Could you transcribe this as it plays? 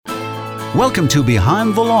Welcome to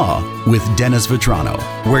Behind the Law with Dennis Vetrano,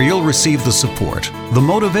 where you'll receive the support, the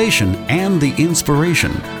motivation, and the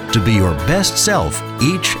inspiration to be your best self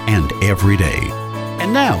each and every day.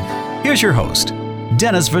 And now, here's your host,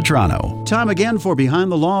 Dennis Vetrano. Time again for Behind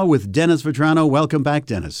the Law with Dennis Vetrano. Welcome back,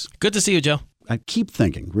 Dennis. Good to see you, Joe. I keep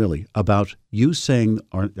thinking, really, about you saying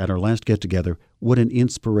at our last get-together what an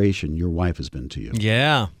inspiration your wife has been to you.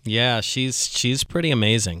 Yeah, she's pretty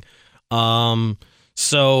amazing.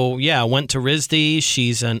 So, I went to RISD.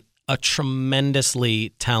 She's a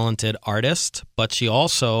tremendously talented artist, but she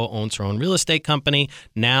also owns her own real estate company,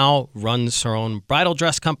 now runs her own bridal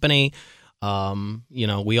dress company.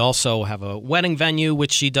 We also have a wedding venue,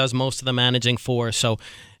 which she does most of the managing for. So,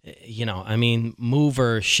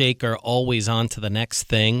 mover, shaker, always on to the next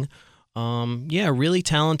thing. Really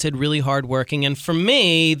talented, really hardworking. And for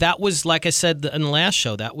me, that was, like I said in the last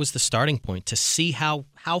show, that was the starting point to see how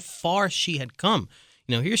far she had come.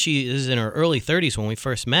 Here she is in her early 30s when we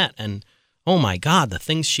first met, and oh my God, the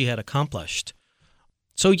things she had accomplished.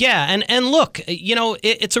 So and look,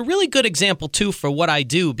 it's a really good example too for what I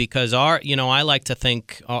do, because I like to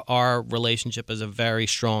think our relationship is a very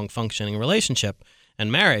strong, functioning relationship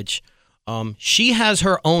and marriage. She has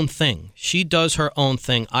her own thing. She does her own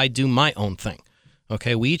thing. I do my own thing.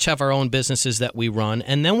 Okay, we each have our own businesses that we run,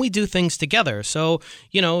 and then we do things together. So,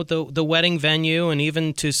 the wedding venue, and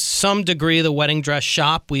even to some degree the wedding dress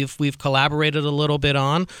shop, we've collaborated a little bit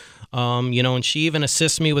on. And she even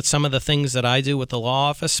assists me with some of the things that I do with the law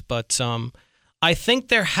office. But I think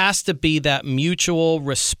there has to be that mutual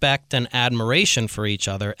respect and admiration for each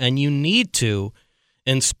other, and you need to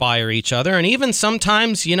inspire each other. And even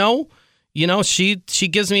sometimes, she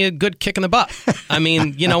gives me a good kick in the butt. I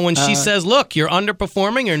mean, when she says, look, you're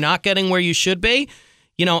underperforming, you're not getting where you should be,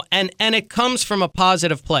 and it comes from a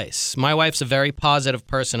positive place. My wife's a very positive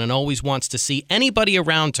person and always wants to see anybody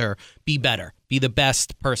around her be better, be the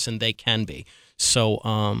best person they can be. So,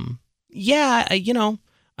 I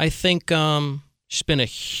think she's been a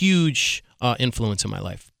huge influence in my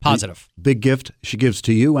life. Positive. Big gift she gives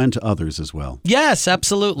to you and to others as well. Yes,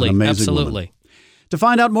 absolutely. An amazing woman. To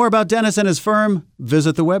find out more about Dennis and his firm,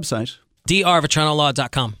 visit the website.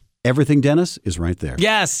 drvetranolaw.com. Everything Dennis is right there.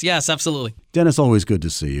 Yes, absolutely. Dennis, always good to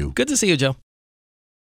see you. Good to see you, Joe.